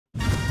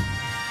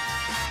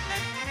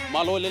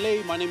Malo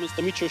lele, my name is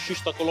Demetrio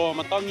Shustakoloa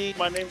Matangi.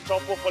 My name is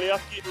Paul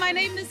Foliaki. My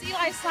name is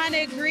Eli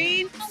Sine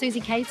Green. Susie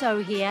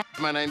Cato here.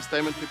 My name's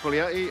Damon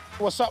Pupuliai.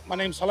 What's up? My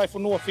name's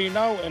Halaifu Noa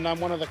Finau, and I'm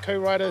one of the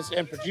co-writers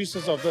and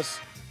producers of this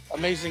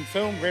amazing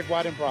film, Red,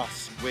 White and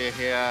Brass. We're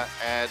here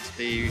at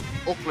the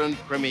Auckland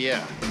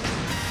premiere.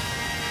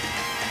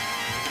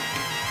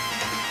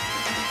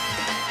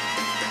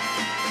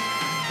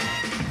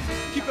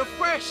 Keep it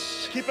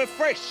fresh. Keep it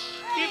fresh.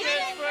 Keep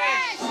it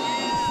fresh.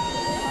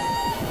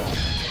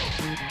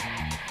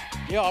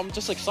 Yeah, I'm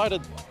just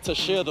excited to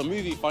share the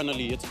movie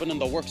finally. It's been in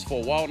the works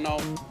for a while now.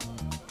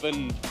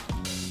 Been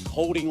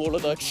holding all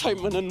of the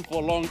excitement in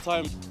for a long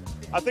time.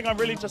 I think I'm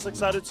really just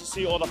excited to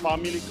see all the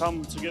family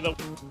come together.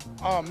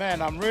 Oh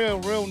man, I'm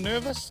real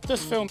nervous.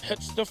 This film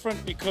hits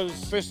different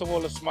because first of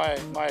all, it's my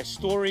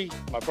story.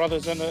 My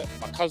brother's in it,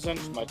 my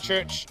cousins, my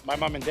church, my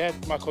mum and dad,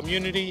 my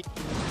community.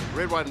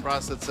 Red, White and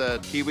Brass, it's a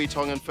Kiwi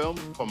Tongan film.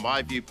 From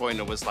my viewpoint,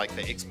 it was like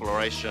the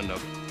exploration of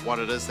what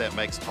it is that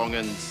makes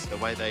Tongans the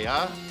way they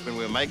are. When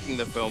we were making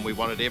the film, we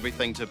wanted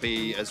everything to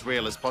be as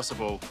real as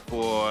possible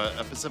for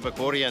a Pacific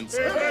audience.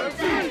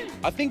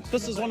 I think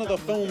this is one of the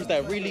films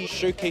that really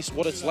showcase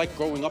what it's like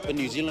growing up in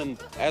New Zealand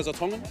as a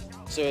Tongan.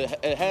 So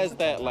it has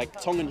that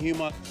like Tongan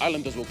humor.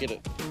 Islanders will get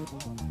it.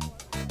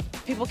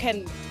 People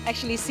can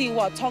actually see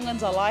what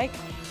Tongans are like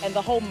and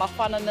the whole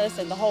Mafana-ness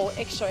and the whole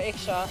extra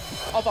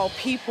of our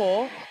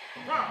people.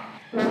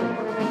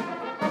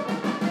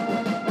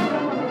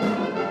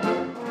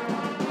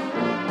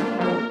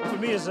 For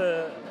me as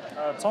a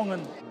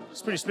Tongan,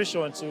 it's pretty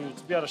special, and to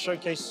be able to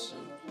showcase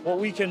what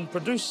we can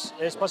produce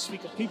as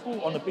Pacifica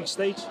people on the big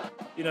stage,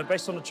 you know,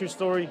 based on a true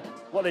story,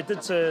 what they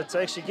did to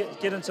actually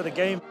get into the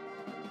game.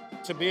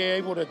 To be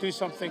able to do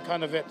something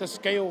kind of at this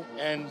scale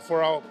and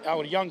for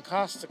our young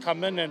cast to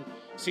come in and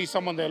see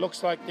someone that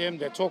looks like them,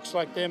 that talks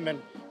like them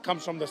and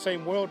comes from the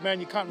same world, man,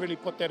 you can't really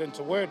put that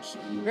into words.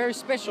 Very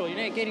special, you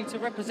know, getting to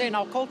represent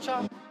our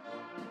culture.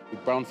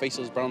 Brown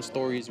faces, brown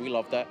stories, we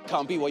love that.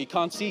 Can't be what you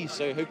can't see,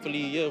 so hopefully,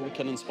 yeah, we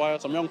can inspire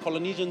some young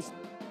Polynesians.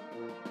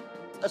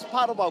 It's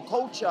part of our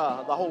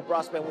culture, the whole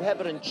brass band. We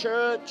have it in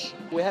church,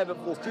 we have it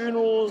for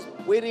funerals,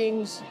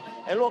 weddings,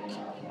 and look,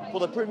 for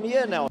the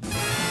premiere now.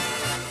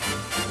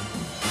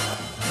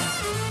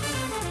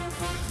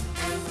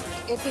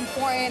 It's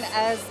important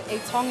as a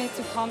Tongan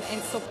to come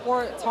and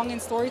support Tongan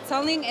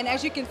storytelling. And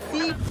as you can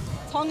see,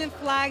 Tongan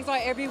flags are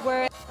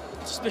everywhere.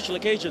 It's a special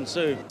occasion,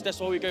 so that's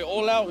why we go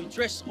all out, we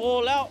dress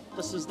all out.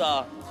 This is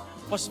the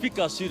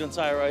Pacifica suit and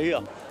tie right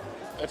here.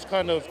 It's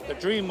kind of the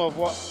dream of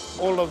what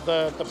all of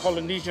the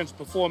Polynesians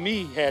before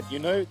me had, you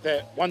know,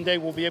 that one day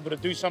we'll be able to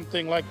do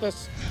something like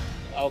this.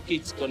 Our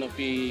kids gonna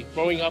be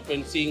growing up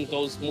and seeing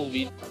those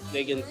movies.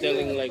 They can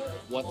telling like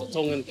what the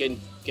Tongan can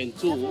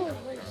do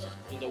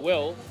in the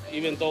world,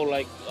 even though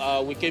like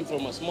we came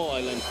from a small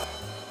island.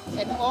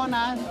 An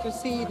honor to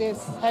see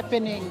this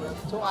happening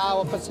to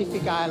our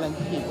Pacific Island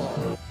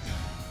people.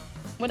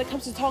 When it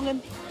comes to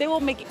Tongan, they will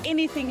make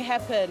anything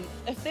happen.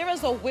 If there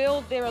is a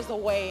will, there is a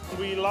way.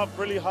 We love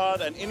really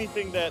hard, and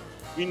anything that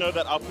we know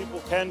that our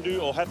people can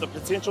do or have the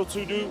potential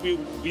to do,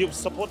 we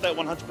support that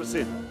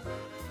 100%.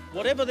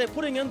 Whatever they're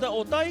putting in the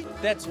otai,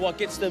 that's what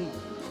gets them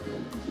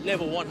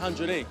level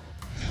 100, eh?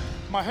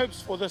 My hopes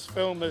for this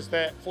film is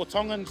that for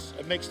Tongans,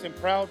 it makes them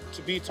proud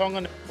to be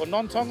Tongan. For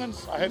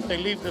non-Tongans, I hope they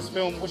leave this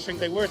film wishing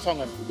they were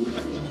Tongan.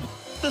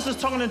 This is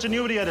Tongan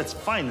ingenuity at its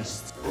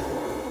finest.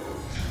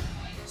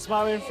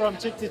 Smiling from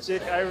cheek to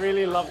cheek, I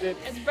really loved it.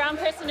 As a brown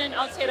person in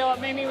Aotearoa,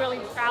 it made me really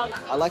proud.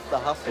 I like the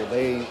hustle.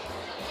 They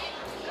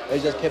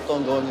just kept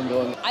on going and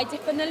going. I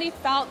definitely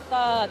felt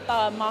the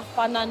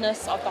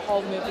Mafana-ness of the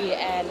whole movie,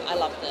 and I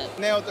loved it.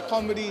 Nailed the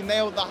comedy,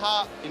 nailed the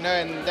heart, you know,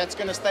 and that's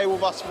going to stay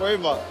with us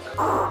forever.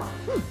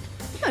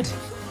 Good.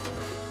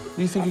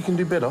 You think you can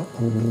do better? All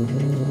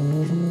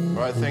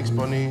right, thanks,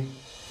 Bonnie.